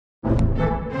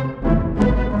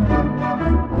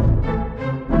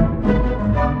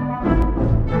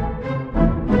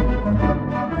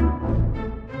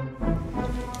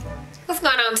What's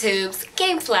going on, tubes?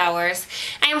 Game Flowers.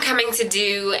 I am coming to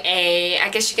do I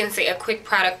guess you can say a quick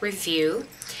product review.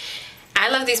 I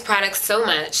love these products so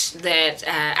much that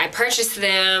I purchased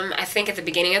them, I think, at the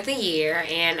beginning of the year,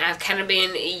 and I've kind of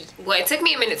been, well, it took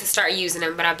me a minute to start using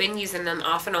them, but I've been using them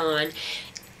off and on,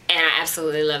 and I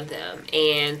absolutely love them,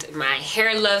 and my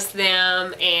hair loves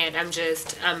them, and I'm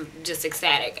just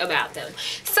ecstatic about them.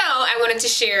 So I wanted to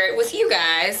share it with you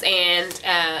guys, and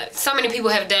so many people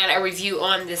have done a review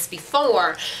on this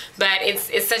before, but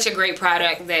it's such a great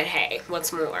product that, hey,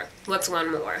 what's more? What's one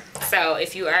more? So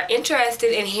if you are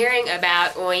interested in hearing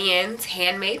about Oyin's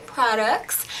handmade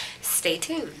products, stay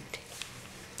tuned.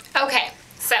 Okay,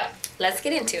 so let's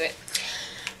get into it.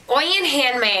 Oyin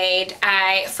Handmade,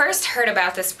 I first heard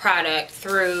about this product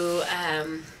through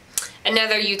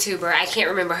another YouTuber. I can't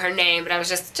remember her name, but I was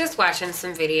just watching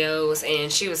some videos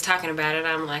and she was talking about it.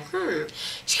 I'm like,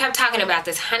 She kept talking about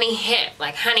this honey hemp,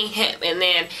 like honey hemp, and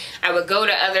then I would go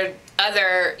to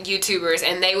other YouTubers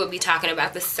and they would be talking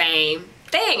about the same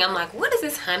thing. I'm like, what is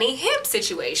this honey hemp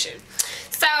situation?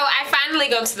 So I finally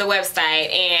go to the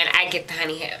website and I get the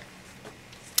honey hemp.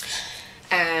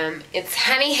 It's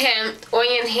honey hemp,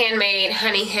 Oyin Handmade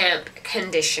honey hemp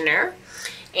conditioner,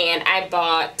 and I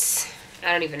bought,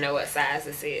 I don't even know what size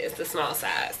this is, the small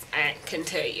size, I can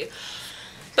tell you.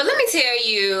 But let me tell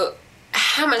you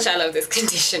how much I love this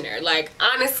conditioner. Like,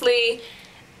 honestly,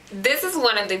 this is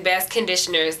one of the best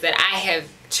conditioners that I have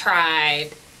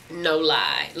tried, no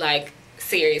lie, like,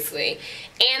 seriously.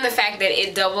 And the fact that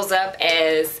it doubles up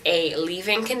as a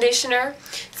leave-in conditioner.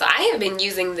 So I have been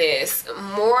using this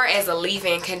more as a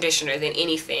leave-in conditioner than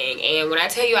anything. And when I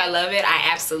tell you I love it,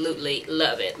 I absolutely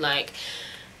love it. Like,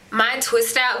 my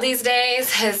twist out these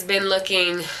days has been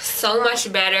looking so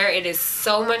much better. It is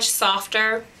so much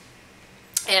softer.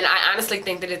 And I honestly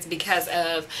think that it's because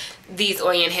of these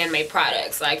Oyin Handmade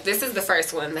products. Like, this is the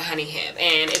first one, the honey hemp.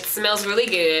 And it smells really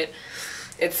good.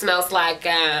 It smells like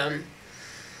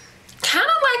kind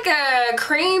of like a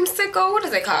creamsicle. What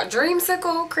is it called?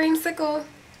 Dreamsicle? Creamsicle?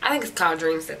 I think it's called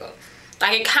Dreamsicle.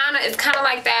 Like, it's kind of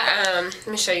like that. Let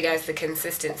me show you guys the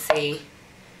consistency.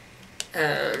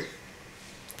 So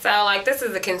like, this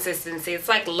is the consistency. It's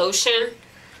like lotion.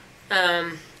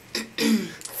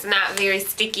 It's not very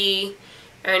sticky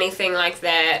or anything like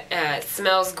that. It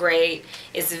smells great.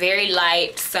 It's very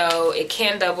light, so it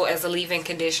can double as a leave-in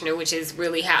conditioner, which is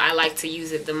really how I like to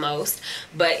use it the most.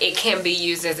 But it can be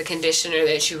used as a conditioner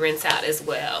that you rinse out as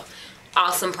well.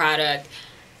 Awesome product.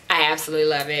 I absolutely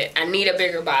love it. I need a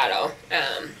bigger bottle.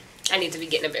 I need to be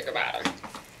getting a bigger bottle.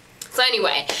 So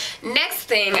anyway, next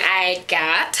thing I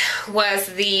got was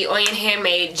the Oyin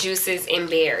Handmade Juices and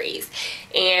Berries.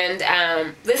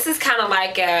 And this is kind of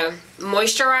like a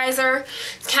moisturizer.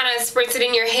 It's kind of spritz it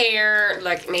in your hair,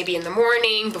 like maybe in the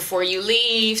morning before you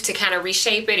leave, to kind of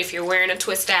reshape it. If you're wearing a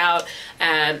twist out,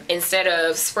 instead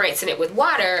of spritzing it with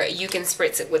water, you can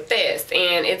spritz it with this.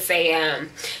 And it's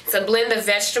a blend of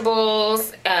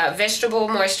vegetables, vegetable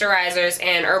moisturizers,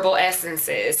 and herbal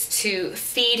essences to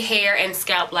feed hair and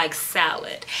scalp like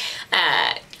salad.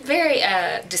 Very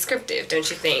descriptive, don't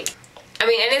you think? I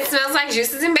mean, and it smells like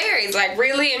juices and berries. Like,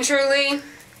 really and truly,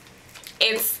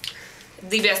 it's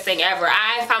the best thing ever.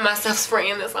 I find myself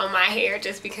spraying this on my hair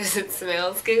just because it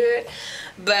smells good.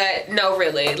 But no,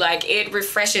 really, like, it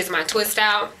refreshes my twist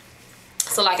out.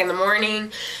 So like in the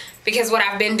morning, because what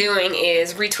I've been doing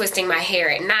is retwisting my hair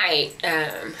at night,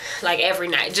 like every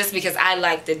night, just because I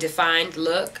like the defined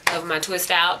look of my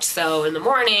twist out. So in the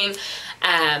morning,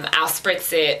 I'll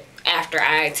spritz it after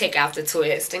I take out the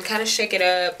twist and kind of shake it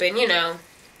up and, you know,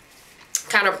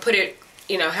 kind of put it,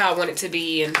 you know, how I want it to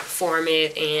be and form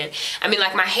it. And I mean,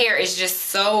 like, my hair is just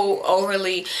so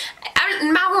overly,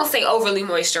 I won't say overly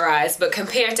moisturized, but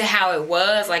compared to how it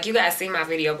was, like, you guys seen my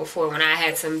video before when I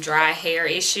had some dry hair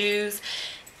issues,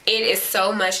 it is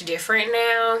so much different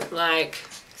now. Like,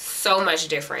 so much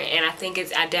different. And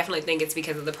I definitely think it's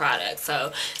because of the product.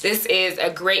 So this is a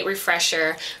great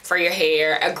refresher for your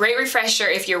hair, a great refresher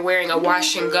if you're wearing a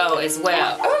wash and go as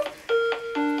well.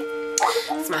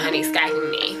 It's my honey Skyping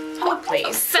me. Oh,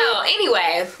 please. So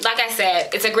anyway, like I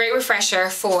said, it's a great refresher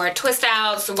for twist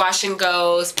outs, wash and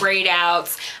goes, braid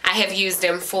outs. I have used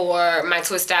them for my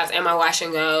twist outs and my wash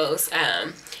and goes,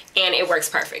 and it works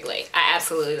perfectly. I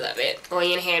absolutely love it.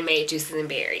 Oyin Handmade Juices and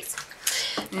Berries.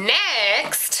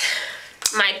 Next,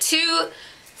 my two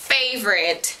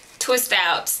favorite twist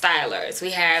out stylers.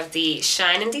 We have the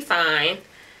Shine and Define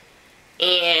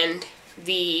and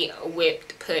the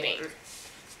Whipped Pudding.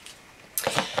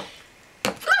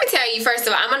 Let me tell tell you, first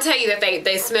of all, I'm gonna tell you that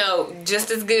they smell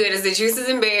just as good as the Juices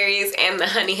and Berries and the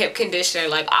Honey Hemp conditioner.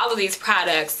 Like, all of these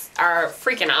products are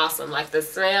freaking awesome. Like, the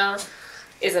smell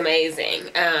is amazing.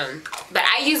 But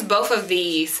I use both of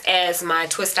these as my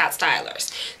twist out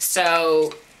stylers.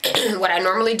 So what I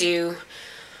normally do,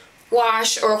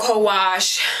 wash or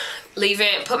co-wash,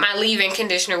 put my leave-in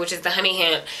conditioner, which is the Honey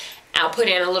Hemp. I'll put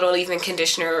in a little leave-in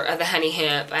conditioner of the Honey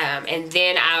Hemp, and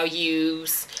then I'll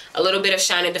use a little bit of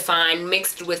Shine and Define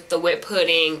mixed with the whipped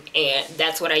pudding, and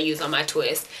that's what I use on my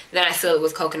twist. Then I seal it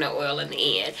with coconut oil in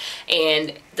the end.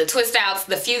 And the twist outs,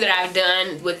 the few that I've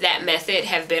done with that method,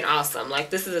 have been awesome. Like,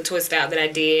 this is a twist out that I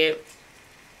did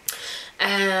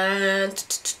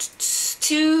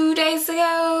 2 days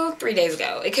ago, 3 days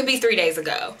ago. It could be 3 days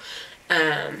ago.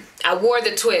 I wore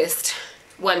the twist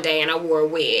one day and I wore a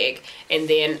wig, and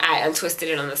then I untwisted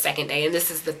it on the second day, and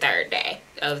this is the third day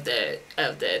of the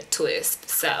twist.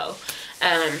 So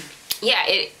yeah,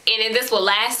 this will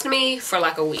last me for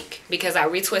like a week because I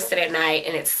retwist it at night,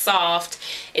 and it's soft,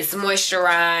 it's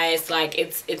moisturized, like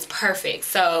it's perfect.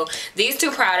 So these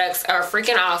two products are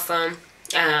freaking awesome.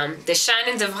 The Shine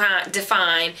and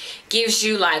Define gives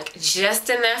you like just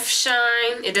enough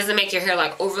shine. It doesn't make your hair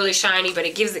like overly shiny, but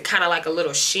it gives it kind of like a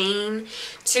little sheen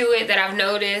to it that I've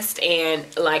noticed. And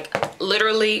like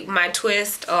literally my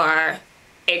twists are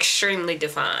extremely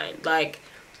defined, like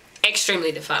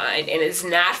extremely defined, and it's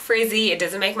not frizzy. It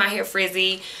doesn't make my hair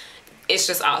frizzy. It's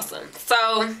just awesome.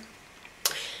 So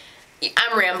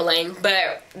I'm rambling,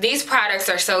 but these products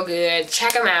are so good.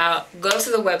 Check them out. Go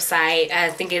to the website. I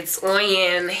think it's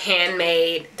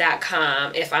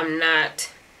oyinhandmade.com if I'm not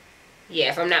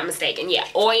mistaken. Yeah,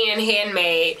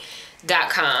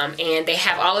 oyinhandmade.com, and they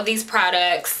have all of these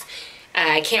products.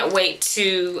 I can't wait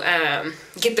to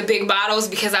get the big bottles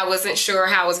because I wasn't sure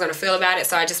how I was going to feel about it,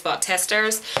 so I just bought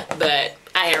testers, but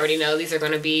I already know these are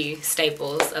going to be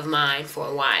staples of mine for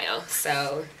a while.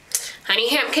 So Honey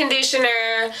Hemp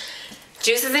conditioner,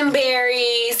 Juices and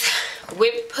Berries,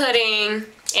 whipped pudding,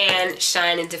 and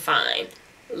Shine and Define.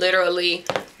 Literally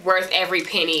worth every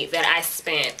penny that I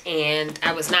spent, and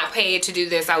I was not paid to do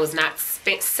this. I was not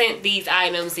sent these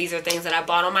items. These are things that I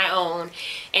bought on my own,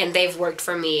 and they've worked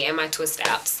for me and my twist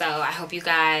out. So I hope you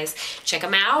guys check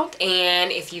them out,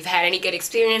 and if you've had any good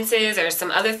experiences or some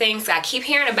other things, I keep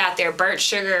hearing about their burnt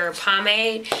sugar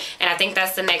pomade, and I think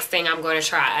that's the next thing I'm going to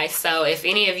try. So if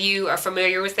any of you are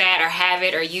familiar with that or have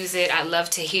it or use it, I'd love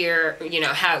to hear, you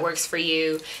know, how it works for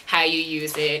you, how you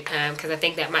use it, because I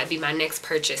think that might be my next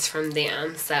purchase from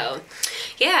them. So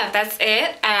yeah, that's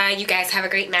it. You guys have a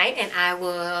great night, and I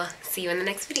will see you in the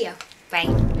next video.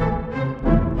 Bye.